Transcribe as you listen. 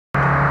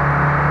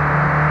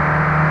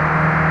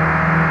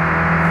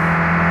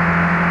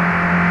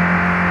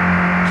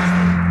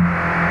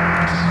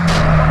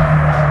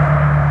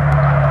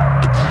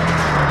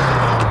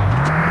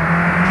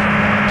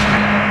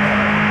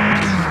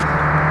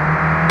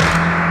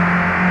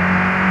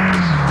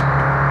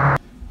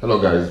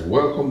Hello guys,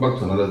 welcome back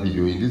to another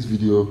video. In this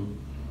video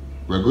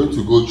we're going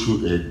to go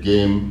through a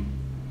game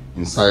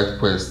in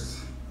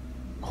Sidequest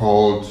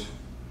called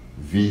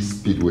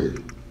v-speedway.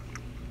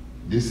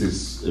 This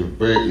is a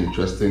very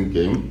interesting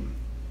game,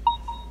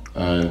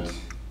 and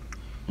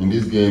in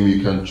this game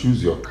you can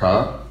choose your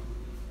car,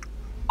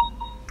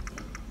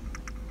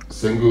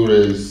 single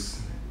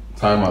race,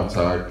 time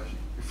attack,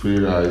 free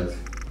ride,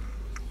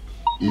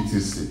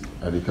 etc.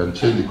 And you can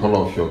change the color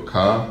of your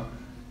car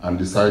and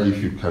decide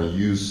if you can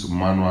use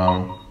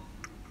manual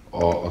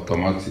or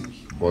automatic.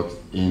 But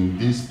in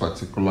this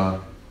particular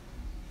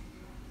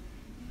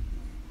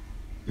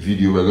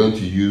video we're going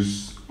to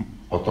use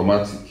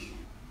automatic.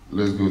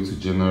 Let's go to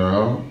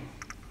general,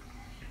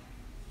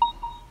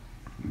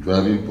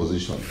 driving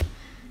position.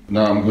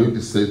 Now I'm going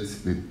to set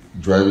the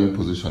driving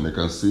position. You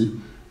can see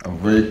I'm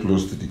very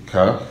close to the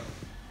car,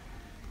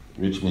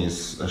 which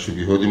means I should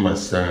be holding my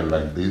steering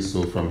like this.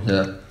 So from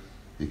here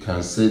you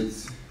can set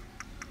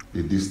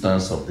the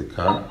distance of the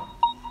car.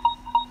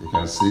 You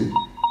can see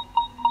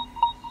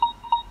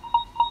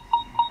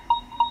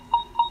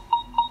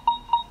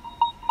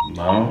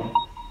now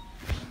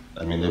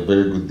I'm in a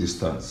very good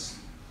distance.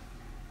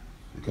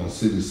 You can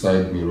see the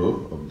side mirror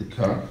of the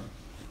car.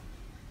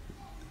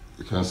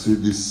 You can see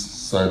this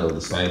side of the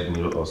side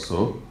mirror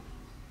also.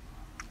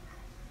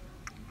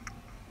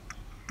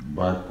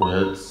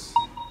 Backwards.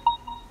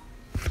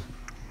 I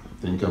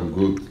think I'm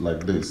good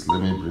like this.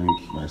 Let me bring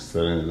my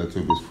steering a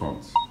little bit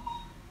front.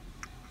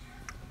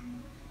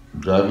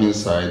 Driving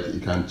side,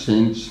 you can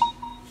change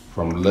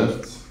from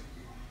left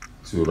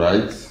to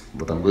right,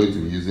 but I'm going to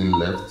be using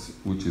left,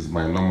 which is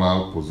my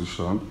normal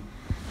position.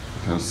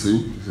 You can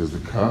see this is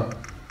the car.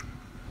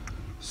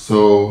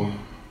 So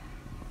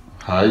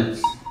height,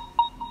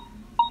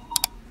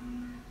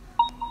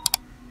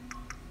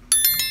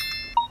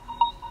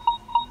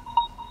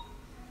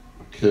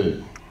 okay,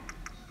 you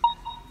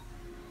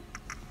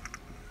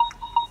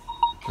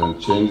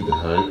can change the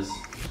height.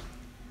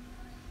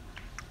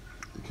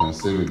 You can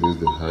still reduce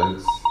the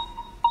height,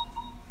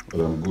 but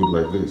I'm good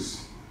like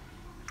this.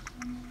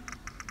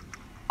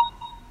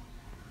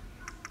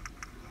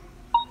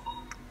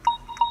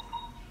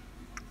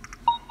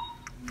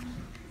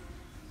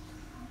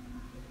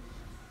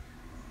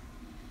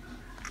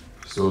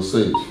 So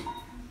save,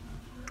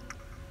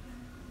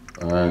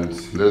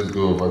 and let's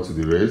go over to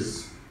the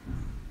race.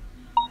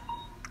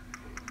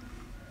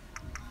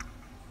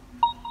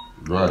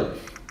 Drive,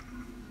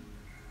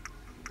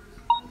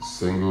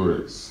 single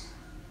race,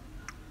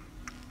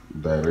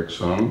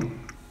 direction,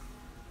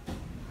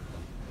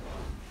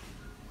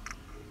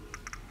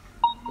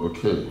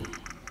 okay,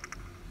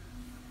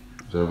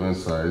 driving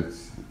side,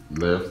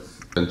 left.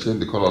 You can change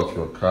the color of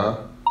your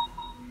car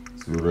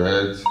to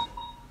red,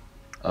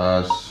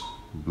 ash,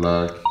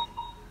 black,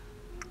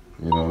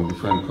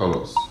 different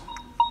colors,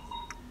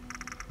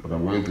 but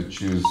I'm going to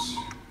choose,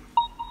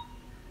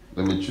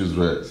 let me choose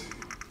red.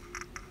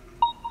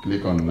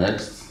 Click on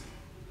next,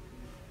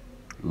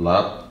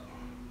 lap,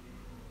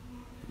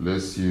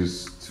 let's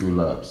use 2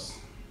 laps,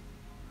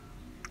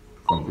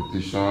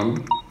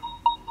 competition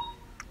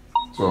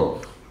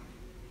 12,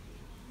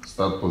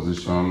 start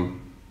position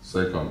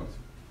second,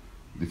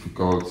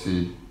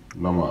 difficulty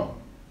normal,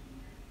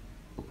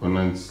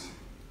 opponents.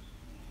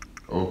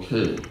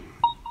 Okay,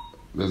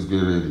 let's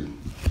get ready.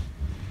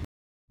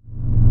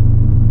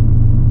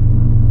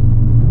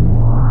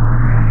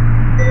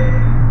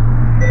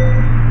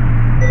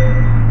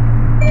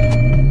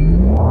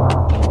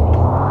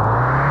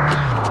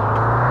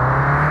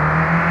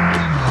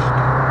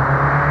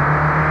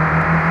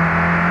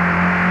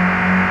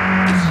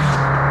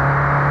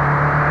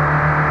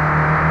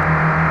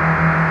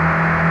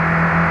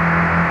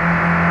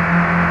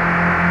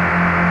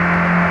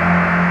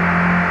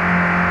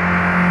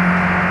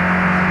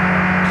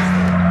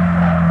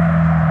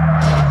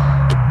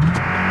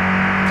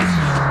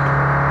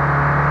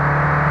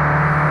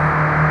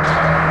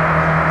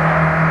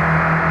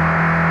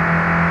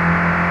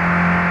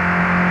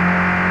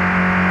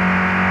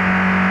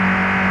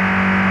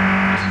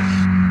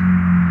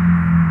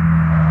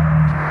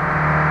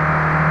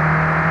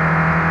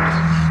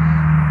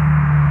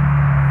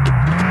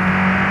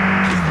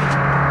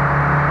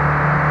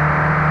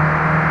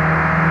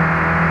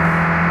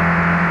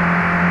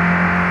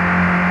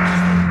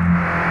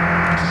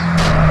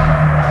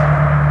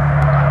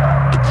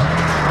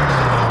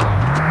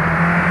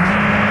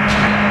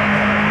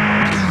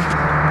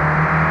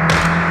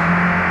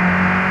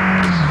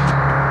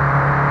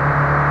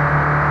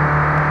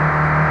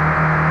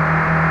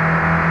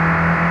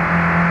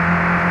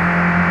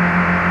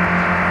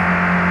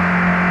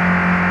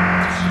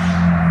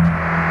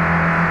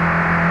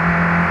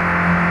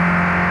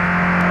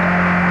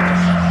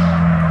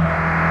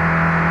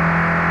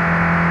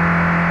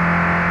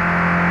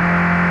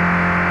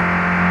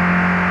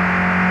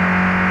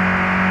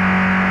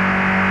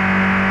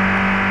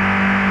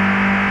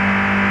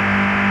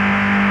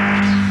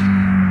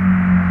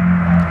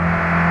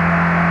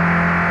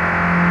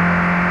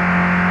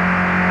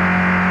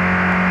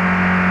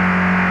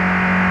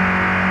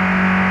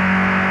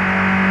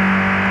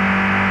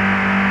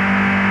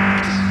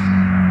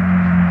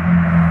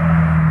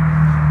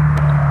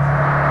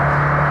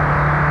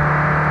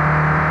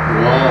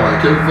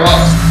 moving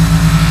fast.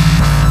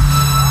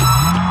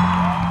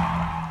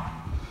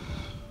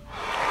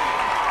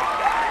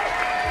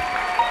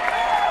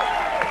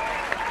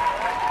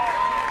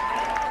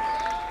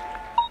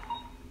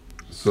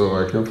 So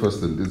I came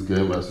first in this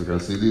game. As you can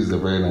see, this is a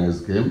very nice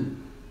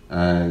game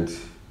and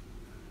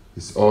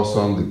it's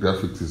awesome. The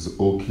graphics is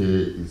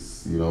okay,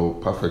 it's, you know,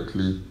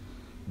 perfectly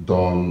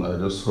done. I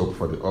just hope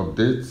for the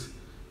update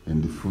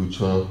in the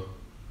future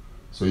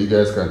so you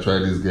guys can try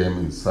this game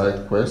in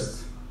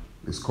Sidequest.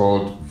 It's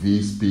called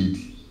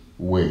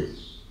v-speedway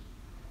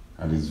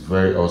and it's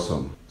very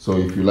awesome. So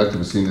if you like to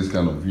be seeing this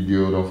kind of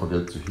video, don't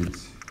forget to hit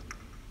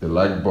the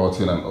like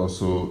button, and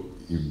also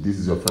if this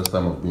is your first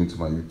time of being to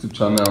my YouTube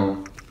channel,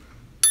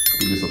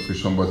 hit the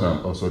subscription button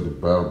and also the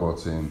bell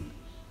button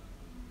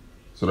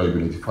so that you'll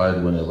be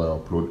notified whenever I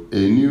upload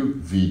a new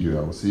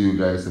video. I will see you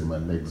guys in my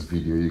next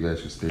video. You guys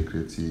should stay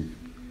creative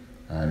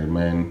and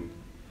remain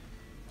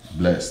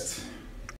blessed.